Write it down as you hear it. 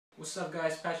What's up,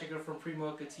 guys? Patrick here from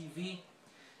Primo Hookah TV.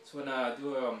 So I'm gonna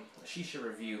do a shisha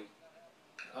review.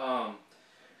 I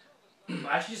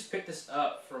actually just picked this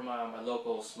up from my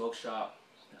local smoke shop.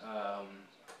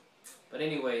 But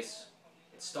anyways,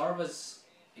 it's Starbuzz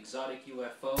Exotic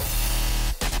U.F.O.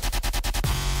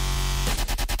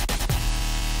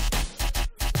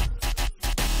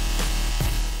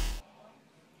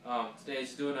 Today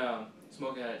just doing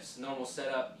smoking a normal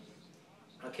setup.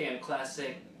 A can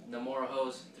classic, Namora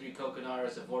hose, 3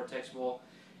 coconuts, a vortex bowl,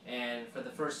 and for the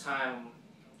first time,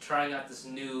 trying out this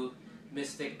new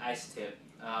Mystique Ice Tip.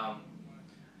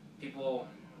 People,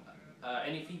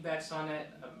 any feedbacks on it?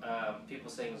 People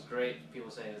saying it's great.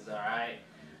 People saying it's alright.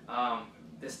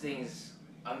 This thing's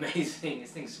amazing.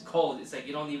 This thing's cold. It's like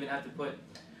you don't even have to put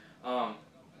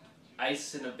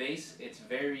ice in the base. It's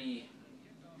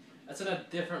on a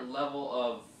different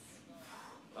level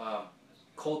of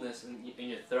coldness in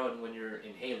your throat when you're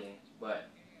inhaling, but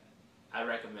I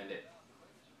recommend it.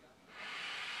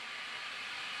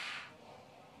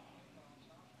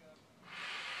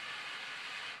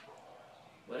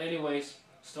 But anyways,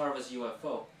 Starbuzz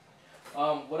U.F.O.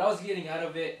 What I was getting out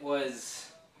of it was,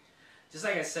 just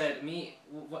like I said,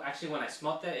 actually when I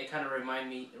smoked it, it kind of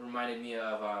reminded me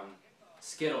of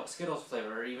Skittles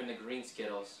flavor, or even the green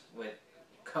Skittles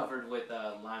covered with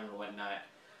lime or whatnot.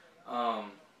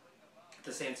 At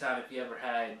the same time, if you ever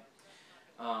had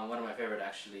one of my favorite,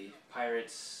 actually,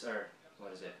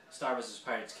 Starbuzz's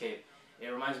Pirate's Cave, it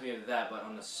reminds me of that, but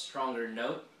on a stronger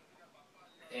note.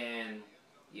 And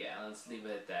yeah, let's leave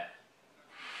it at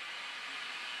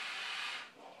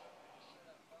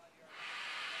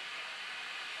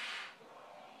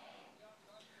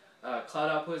that.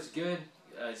 Cloud output is good.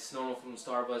 It's normal from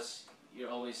Starbuzz. I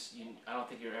don't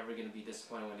think you're ever going to be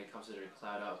disappointed when it comes to their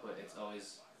cloud output. It's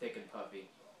always thick and puffy.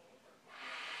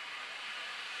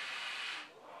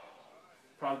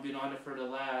 Probably been on it for the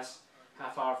last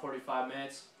half hour, 45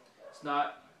 minutes.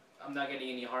 I'm not getting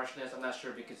any harshness. I'm not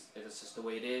sure because it's just the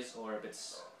way it is, or if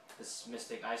it's this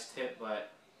Mystique Ice Tip,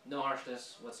 but no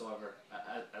harshness whatsoever,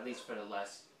 at least for the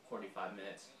last 45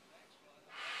 minutes.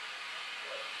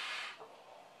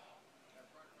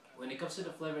 When it comes to the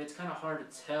flavor, it's kind of hard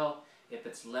to tell if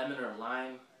it's lemon or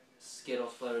lime,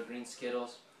 Skittles flavor, green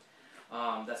Skittles.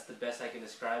 That's the best I can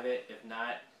describe it. If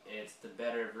not, it's the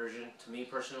better version, to me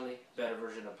personally, better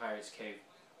version of Pirate's Cave.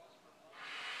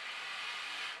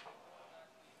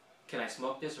 Can I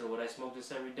smoke this, or would I smoke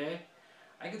this every day?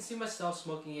 I can see myself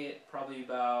smoking it probably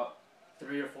about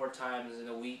 3 or 4 times in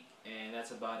a week, and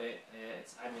that's about it.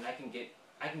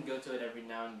 I can go to it every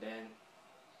now and then.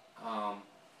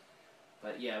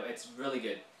 But yeah, it's really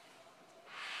good.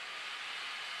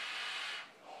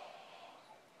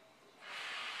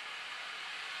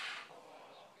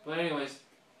 But anyways,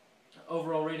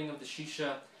 overall rating of the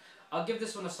shisha, I'll give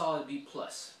this one a solid B+.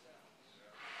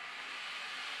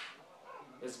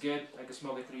 It's good. I can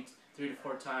smoke it 3 to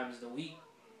 4 times a week,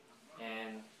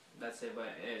 and that's it. But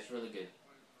it's really good.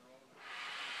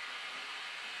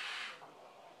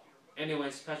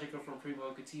 Anyways, Patrick from Primo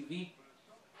Hookah TV.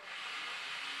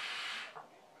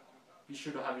 Be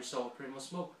sure to have yourself a Primo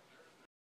smoke.